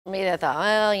Me, I thought,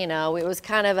 well, it was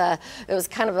kind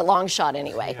of a long shot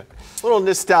anyway. Yeah. A little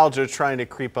nostalgia trying to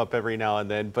creep up every now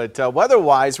and then, but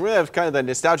weather-wise, we're going to have kind of the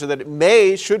nostalgia that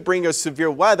it should bring us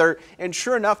severe weather, and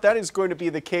sure enough, that is going to be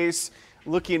the case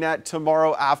looking at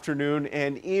tomorrow afternoon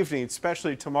and evening,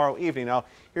 especially tomorrow evening. Now,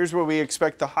 here's where we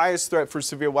expect the highest threat for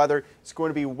severe weather. It's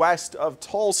going to be west of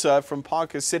Tulsa from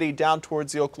Ponca City down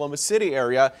towards the Oklahoma City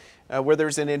area, where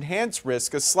there's an enhanced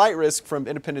risk, a slight risk from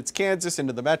Independence, Kansas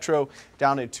into the metro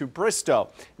down into Bristow.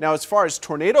 Now, as far as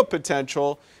tornado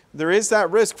potential, there is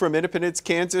that risk from Independence,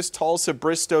 Kansas, Tulsa,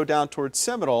 Bristow down towards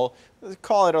Seminole. Let's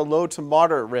call it a low to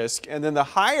moderate risk. And then the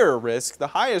higher risk, the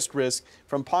highest risk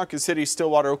from Ponca City,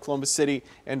 Stillwater, Oklahoma City,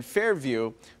 and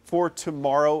Fairview for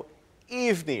tomorrow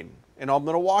evening. And I'm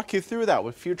going to walk you through that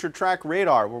with future track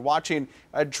radar. We're watching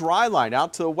a dry line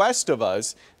out to the west of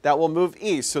us that will move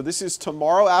east. So this is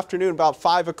tomorrow afternoon about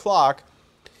 5 o'clock.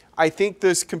 I think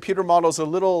this computer model is a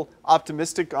little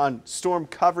optimistic on storm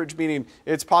coverage, meaning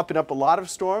it's popping up a lot of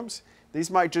storms. These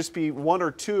might just be 1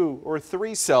 or 2 or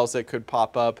 3 cells that could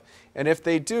pop up. And if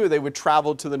they do, they would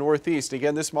travel to the northeast.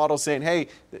 Again, this model is saying, hey,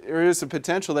 there is a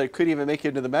potential that it could even make it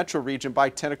into the metro region by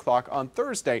 10 o'clock on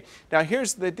Thursday. Now,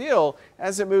 here's the deal.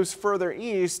 As it moves further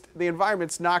east, the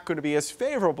environment's not going to be as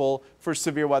favorable for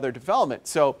severe weather development.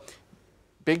 So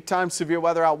big time severe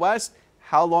weather out west.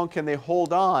 How long can they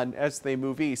hold on as they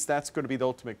move east? That's going to be the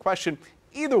ultimate question.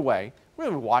 Either way, we're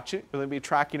going to watch it. We're going to be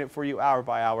tracking it for you hour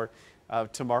by hour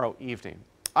tomorrow evening.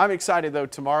 I'm excited, though.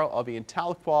 Tomorrow I'll be in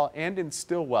Tahlequah and in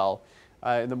Stillwell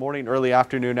in the morning, early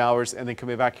afternoon hours, and then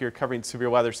coming back here covering severe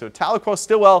weather. So Tahlequah,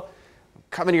 Stillwell, I'm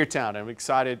coming to your town. I'm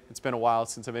excited. It's been a while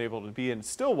since I've been able to be in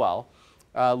Stillwell.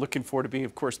 Looking forward to being in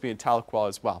Tahlequah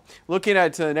as well. Looking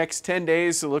at the next 10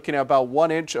 days, looking at about 1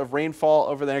 inch of rainfall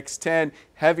over the next 10.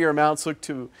 Heavier amounts look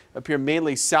to appear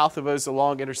mainly south of us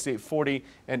along Interstate 40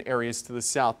 and areas to the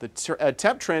south. The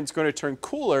temp trend is going to turn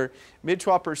cooler, mid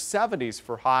to upper 70s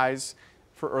for highs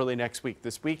for early next week.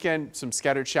 This weekend, some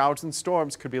scattered showers and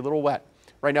storms could be a little wet.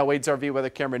 Right now, Wade's RV Weather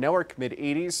Camera Network, mid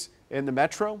 80s in the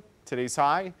metro. Today's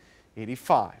high,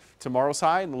 85. Tomorrow's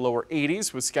high in the lower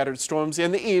 80s with scattered storms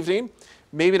in the evening.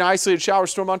 Maybe an isolated shower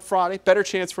storm on Friday. Better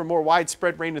chance for more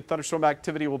widespread rain and thunderstorm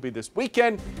activity will be this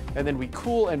weekend. And then we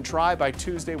cool and dry by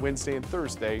Tuesday, Wednesday, and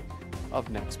Thursday of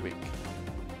next week.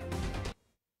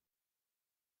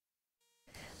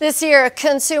 This year,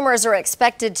 consumers are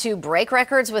expected to break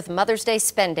records with Mother's Day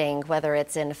spending, whether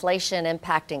it's inflation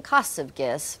impacting costs of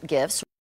gifts